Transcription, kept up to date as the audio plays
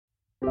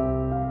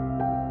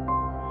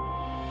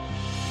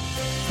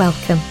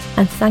welcome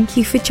and thank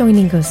you for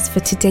joining us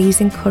for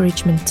today's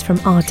encouragement from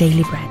Our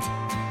Daily Bread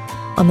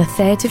on the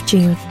 3rd of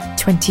June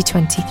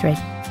 2023.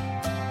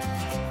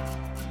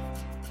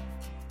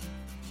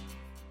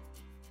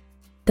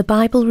 The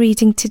Bible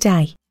reading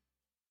today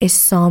is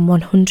Psalm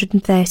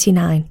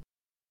 139,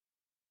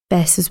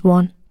 verses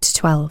 1 to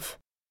 12.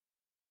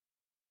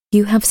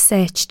 You have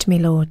searched me,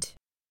 Lord,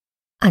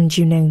 and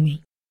you know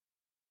me.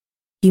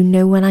 You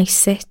know when I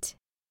sit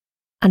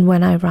and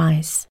when I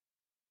rise.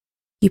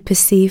 You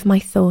perceive my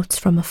thoughts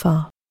from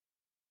afar.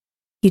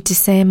 You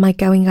discern my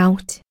going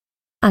out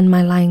and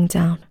my lying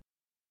down.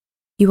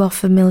 You are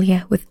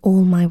familiar with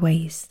all my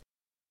ways.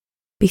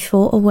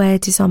 Before a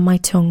word is on my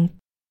tongue,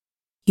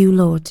 you,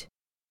 Lord,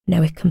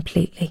 know it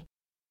completely.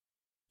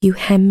 You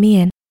hem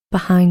me in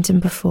behind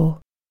and before,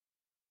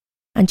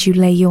 and you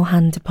lay your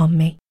hand upon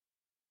me.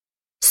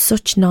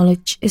 Such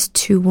knowledge is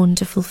too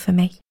wonderful for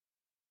me,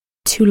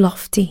 too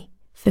lofty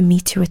for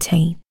me to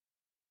attain.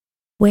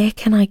 Where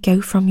can I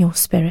go from your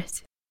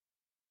spirit?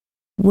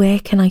 Where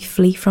can I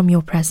flee from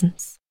your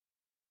presence?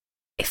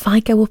 If I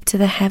go up to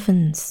the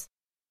heavens,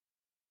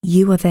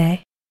 you are there.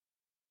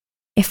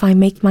 If I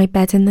make my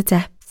bed in the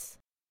depths,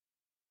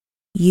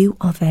 you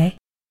are there.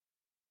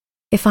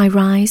 If I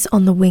rise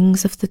on the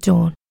wings of the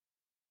dawn,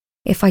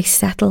 if I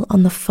settle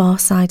on the far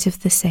side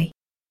of the sea,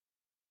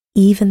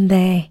 even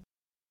there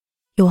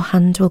your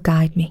hand will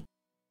guide me.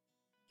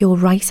 Your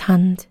right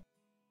hand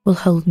will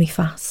hold me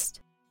fast.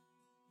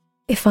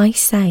 If I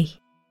say,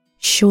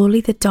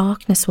 surely the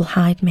darkness will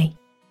hide me,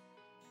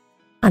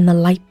 and the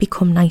light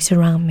become night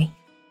around me,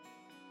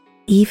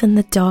 even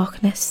the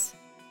darkness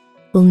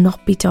will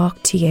not be dark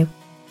to you.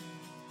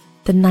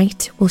 The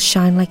night will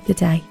shine like the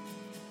day,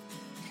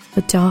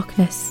 for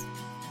darkness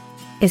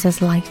is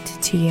as light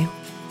to you.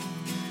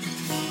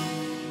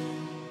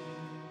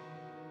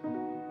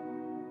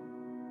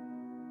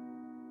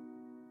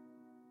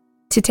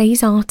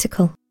 Today's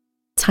article,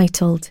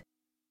 titled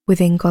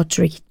Within God's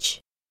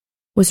Reach,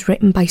 was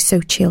written by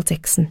Sochiel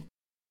Dixon.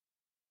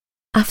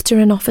 After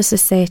an officer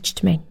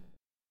searched me,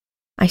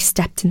 I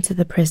stepped into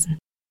the prison,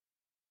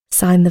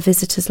 signed the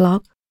visitor's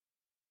log,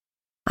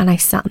 and I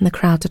sat in the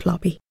crowded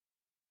lobby.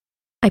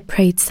 I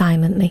prayed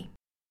silently,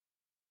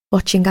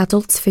 watching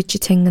adults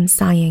fidgeting and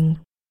sighing,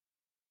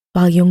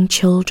 while young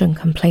children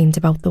complained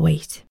about the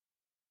wait.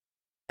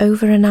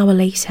 Over an hour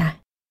later,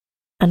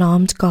 an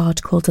armed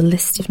guard called a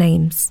list of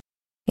names,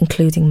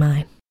 including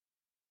mine.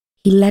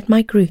 He led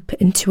my group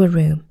into a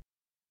room,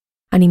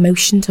 and he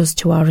motioned us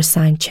to our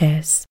assigned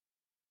chairs.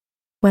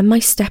 When my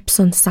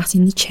stepson sat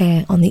in the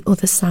chair on the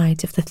other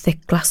side of the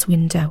thick glass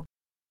window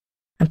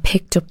and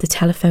picked up the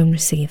telephone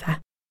receiver,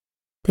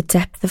 the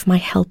depth of my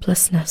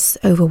helplessness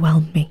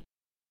overwhelmed me.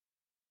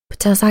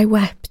 But as I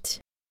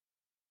wept,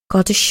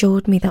 God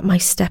assured me that my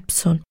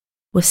stepson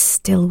was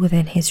still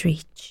within his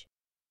reach.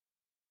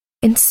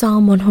 In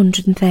Psalm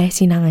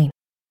 139,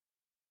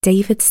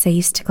 David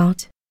says to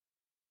God,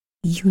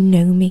 "You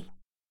know me.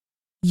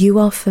 You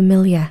are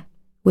familiar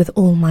with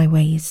all my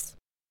ways."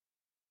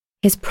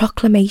 His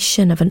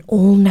proclamation of an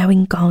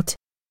all-knowing God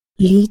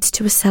leads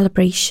to a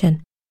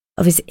celebration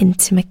of his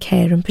intimate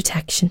care and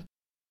protection.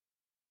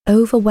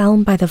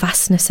 Overwhelmed by the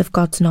vastness of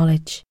God's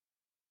knowledge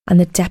and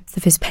the depth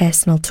of his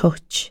personal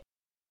touch,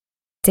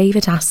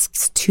 David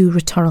asks two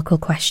rhetorical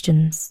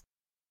questions.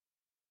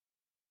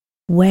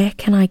 Where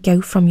can I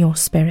go from your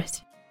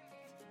spirit?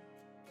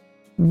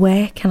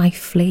 Where can I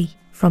flee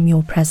from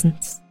your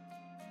presence?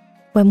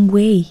 When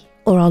we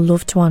or our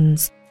loved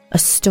ones are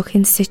stuck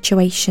in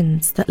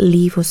situations that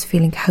leave us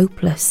feeling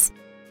hopeless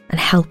and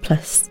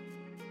helpless,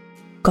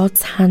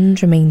 God's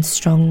hand remains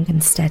strong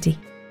and steady.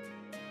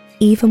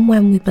 Even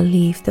when we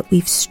believe that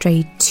we've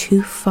strayed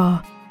too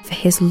far for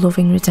his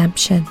loving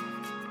redemption,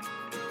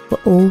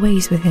 we're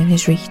always within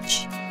his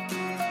reach.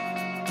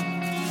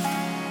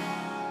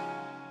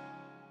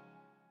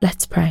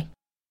 Let's pray.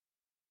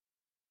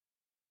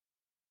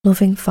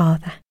 Loving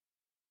Father,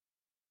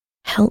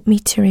 help me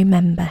to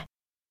remember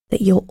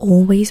that you're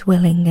always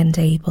willing and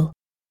able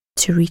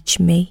to reach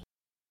me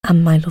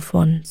and my loved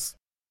ones.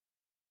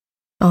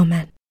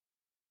 Amen.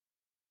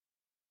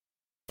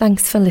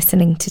 Thanks for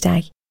listening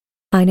today.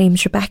 My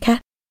name's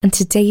Rebecca, and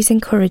today's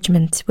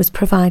encouragement was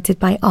provided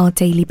by Our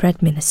Daily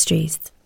Bread Ministries.